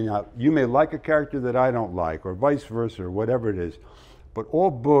 You may like a character that I don't like, or vice versa, or whatever it is. But all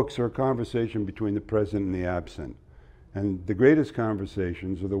books are a conversation between the present and the absent. And the greatest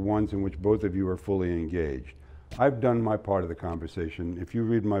conversations are the ones in which both of you are fully engaged. I've done my part of the conversation. If you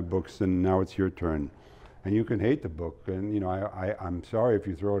read my books, then now it's your turn. And you can hate the book, and you know, I'm sorry if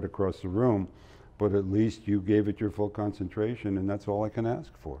you throw it across the room, but at least you gave it your full concentration, and that's all I can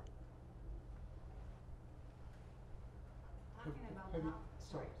ask for.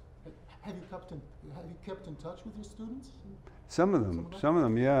 Have you kept in touch with your students? Some of them,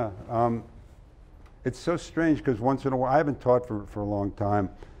 yeah. It's so strange because once in a while, I haven't taught for a long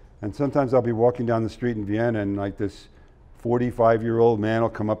time, and sometimes I'll be walking down the street in Vienna and like this 45-year-old man will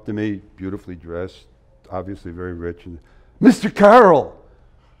come up to me, beautifully dressed, obviously very rich, and, Mr. Carroll!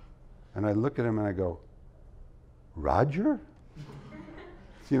 And I look at him and I go, Roger? So,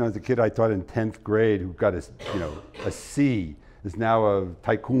 you know, the kid I taught in 10th grade who got a C, is now a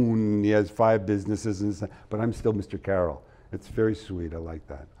tycoon, he has 5 businesses, and but I'm still Mr. Carroll. It's very sweet, I like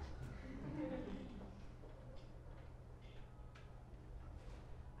that.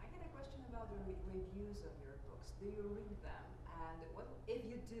 I had a question about the reviews of your books. Do you read them? And what, if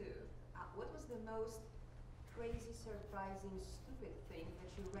you do, what was the most crazy, surprising, stupid thing that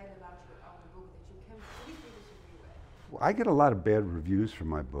you read about your own book that you completely disagree with? Well, I get a lot of bad reviews for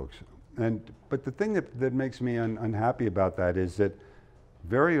my books. But the thing that makes me unhappy about that is that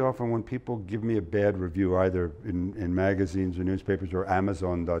very often when people give me a bad review, either in magazines or newspapers or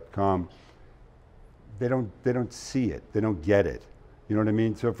Amazon.com, they don't see it, they don't get it. You know what I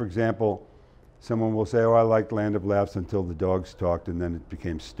mean? So for example, someone will say, oh, I liked Land of Laughs until the dogs talked and then it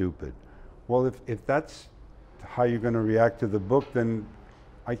became stupid. Well, if that's how you're going to react to the book, then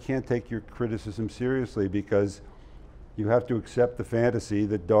I can't take your criticism seriously, because you have to accept the fantasy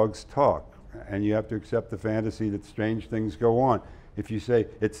that dogs talk, and you have to accept the fantasy that strange things go on. If you say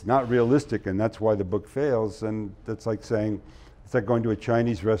it's not realistic and that's why the book fails, then that's like saying, it's like going to a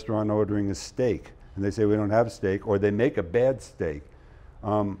Chinese restaurant ordering a steak, and they say we don't have steak, or they make a bad steak.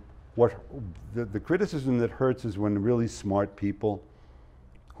 The criticism that hurts is when really smart people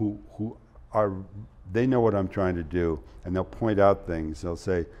who are, they know what I'm trying to do, and they'll point out things. They'll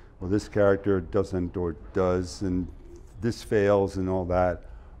say, well, this character doesn't or does, and this fails and all that.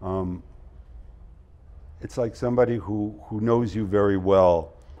 It's like somebody who knows you very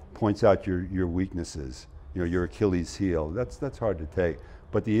well points out your weaknesses, you know, your Achilles heel. That's hard to take.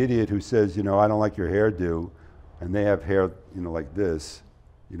 But the idiot who says, you know, I don't like your hairdo, and they have hair, you know, like this,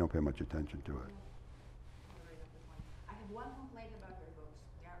 you don't pay much attention to it. I have one complaint about your books.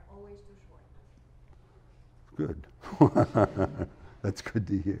 They are always too short. Good. That's good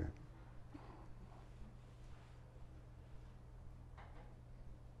to hear.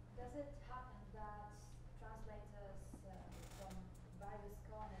 Does it happen that translators from various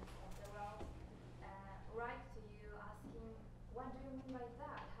corners of the world write to you asking, what do you mean by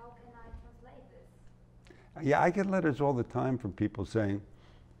that? How can I translate this? Yeah, I get letters all the time from people saying,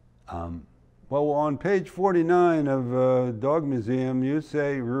 well, on page 49 of Dog Museum, you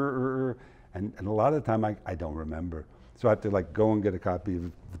say, and a lot of the time I don't remember. So I have to like go and get a copy of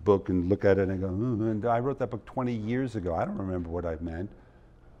the book and look at it and go, and I wrote that book 20 years ago. I don't remember what I meant.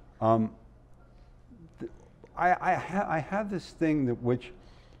 I have this thing that which,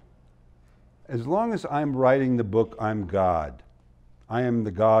 as long as I'm writing the book, I'm God. I am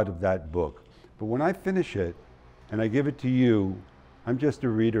the God of that book. But when I finish it and I give it to you, I'm just a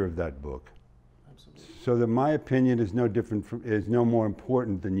reader of that book. Absolutely. So that my opinion is no different from, is no more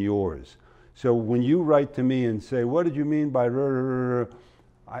important than yours. So when you write to me and say, what did you mean by I'm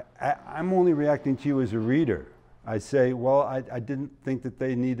only reacting to you as a reader. I say, well, I didn't think that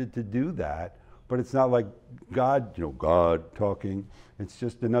they needed to do that, but it's not like God, you know, God talking. It's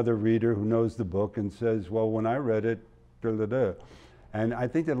just another reader who knows the book and says, well, when I read it, da da da. And I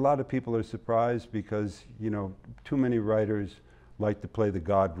think that a lot of people are surprised because, you know, too many writers like to play the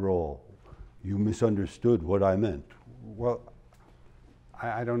God role. You misunderstood what I meant. Well,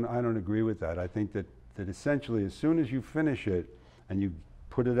 I don't agree with that. I think that essentially as soon as you finish it and you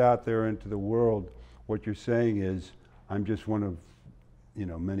put it out there into the world, what you're saying is, I'm just one of, you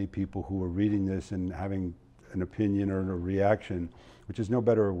know, many people who are reading this and having an opinion or a reaction, which is no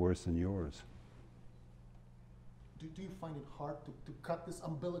better or worse than yours. Do you find it hard to cut this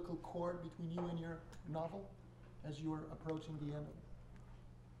umbilical cord between you and your novel as you are approaching the end of it?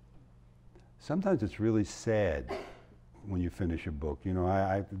 Sometimes it's really sad when you finish a book. You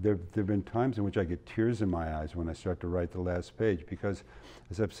know, there have been times in which I get tears in my eyes when I start to write the last page because,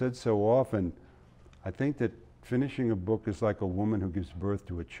 as I've said so often, I think that finishing a book is like a woman who gives birth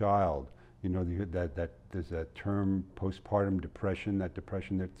to a child. You know, there's that term postpartum depression, that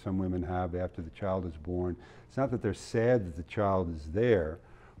depression that some women have after the child is born. It's not that they're sad that the child is there,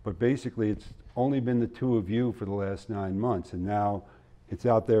 but basically it's only been the two of you for the last 9 months, and now it's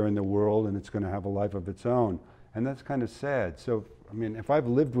out there in the world and it's going to have a life of its own. And that's kind of sad. So, I mean, if I've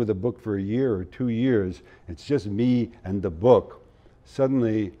lived with a book for a year or 2 years, it's just me and the book,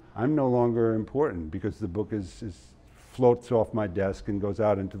 suddenly I'm no longer important because the book floats off my desk and goes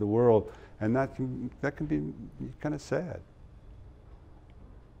out into the world. And that can be kind of sad.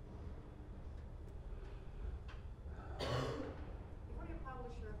 Before you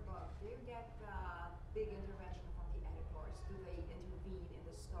publish your book, do you get big intervention from the editors? Do they intervene in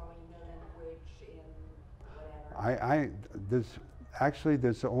the story, in the language, in whatever?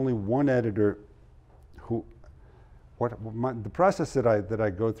 There's only one editor who, the process that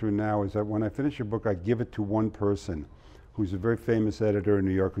I go through now is that when I finish a book, I give it to one person who's a very famous editor in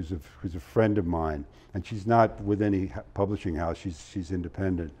New York, who's a friend of mine, and she's not with any publishing house. She's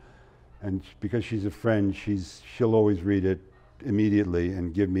independent, and because she's a friend, she'll always read it immediately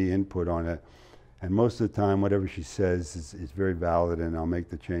and give me input on it. And most of the time, whatever she says is very valid, and I'll make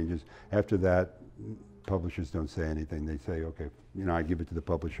the changes. After that, publishers don't say anything. They say, okay, you know, I give it to the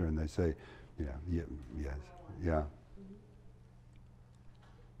publisher, and they say, yeah, yes, yeah.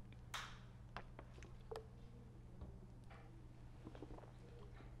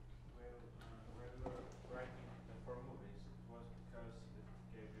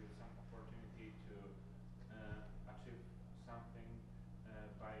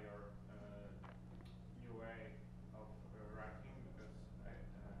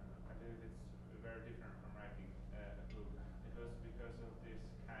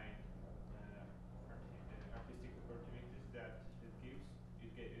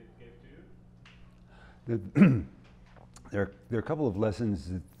 There are a couple of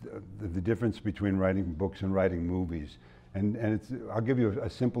lessons, the difference between writing books and writing movies. And I'll give you a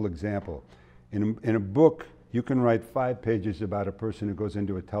simple example. In a book, you can write 5 pages about a person who goes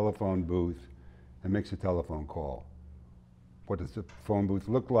into a telephone booth and makes a telephone call. What does the phone booth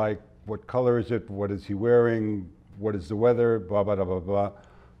look like? What color is it? What is he wearing? What is the weather? Blah, blah, blah, blah, blah.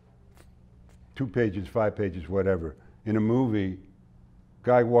 2 pages, 5 pages, whatever. In a movie,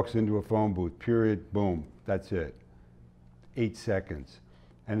 guy walks into a phone booth, period, boom, that's it. 8 seconds.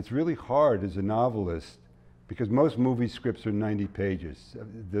 And it's really hard as a novelist, because most movie scripts are 90 pages.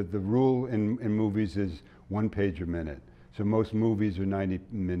 The rule in movies is 1 page a minute. So most movies are 90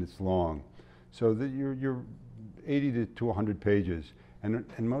 minutes long. So that you're 80 to 100 pages. And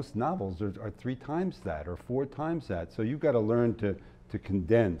most novels are 3 times that or 4 times that. So you've got to learn to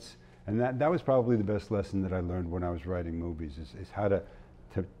condense. And that was probably the best lesson that I learned when I was writing movies, is how to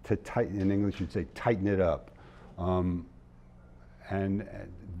tighten, in English you'd say, tighten it up. And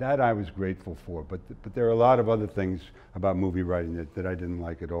that I was grateful for. But there are a lot of other things about movie writing that I didn't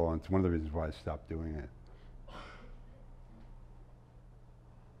like at all. And it's one of the reasons why I stopped doing it.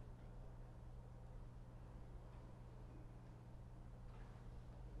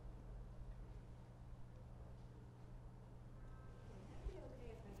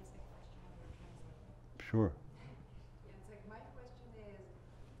 Sure. Yeah, it's like my question is,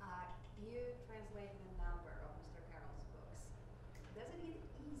 you translated a number of Mr. Carroll's books. Does it get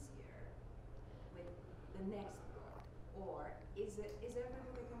easier with the next book, or is every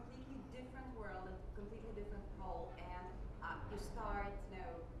book a completely different world, a completely different role, and you start,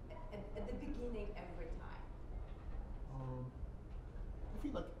 at the beginning every time? I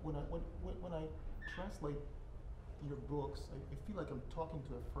feel like when I translate your books, I feel like I'm talking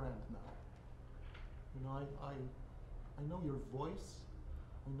to a friend now. You know, I know your voice,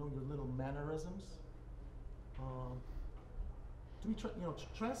 I know your little mannerisms. To me,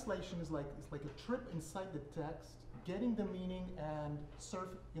 translation is like a trip inside the text, getting the meaning and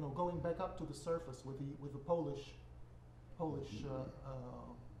going back up to the surface with the Polish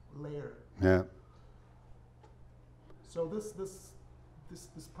layer. Yeah. So this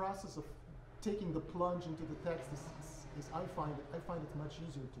process of taking the plunge into the text is I find it much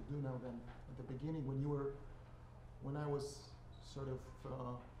easier to do now than at the beginning when I was sort of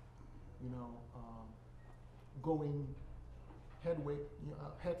going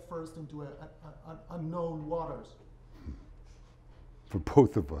head first into unknown waters. For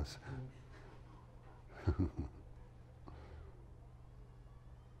both of us.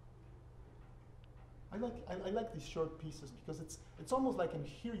 I like these short pieces because it's almost like I can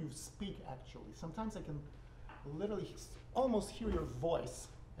hear you speak actually. Sometimes I can literally almost hear your voice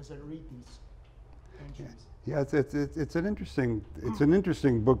as I read these entries. Yeah, it's an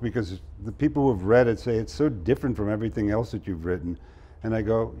interesting book because the people who have read it say it's so different from everything else that you've written, and I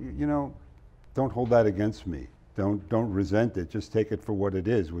go, don't hold that against me. Don't resent it. Just take it for what it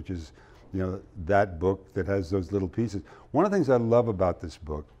is, which is, that book that has those little pieces. One of the things I love about this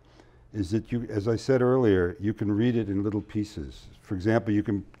book is that you, as I said earlier, you can read it in little pieces. For example, you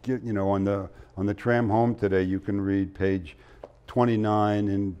can get, on the tram home today, you can read page 29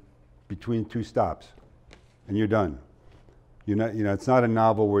 in between 2 stops, and you're done. It's not a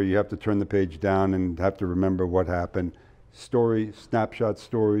novel where you have to turn the page down and have to remember what happened. Story, snapshot,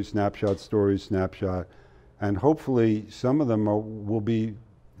 story, snapshot, story, snapshot, and hopefully some of them will be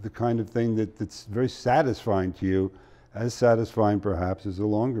the kind of thing that's very satisfying to you, as satisfying perhaps as a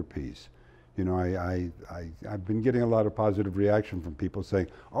longer piece. I've been getting a lot of positive reaction from people saying,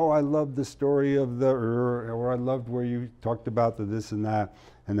 oh, I love the story of or I loved where you talked about the this and that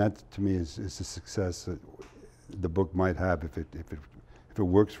to me is a success that the book might have if it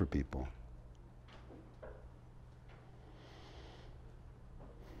works for people.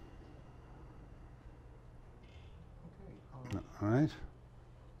 Okay. All right.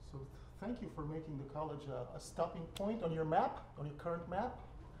 So thank you for making the college a stopping point on your map, on your current map.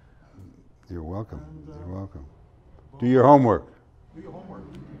 You're welcome. And, You're welcome. well, Do your homework. Do your homework.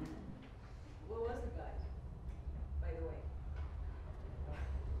 What was the guy, by the way?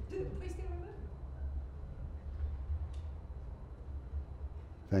 Please tell me that.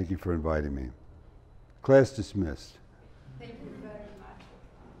 Thank you for inviting me. Class dismissed. Thank you very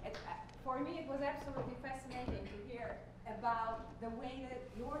much. For me, it was absolutely fascinating to hear about the way that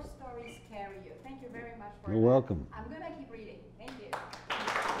your stories carry you. Thank you very much for You're that. welcome. I'm going to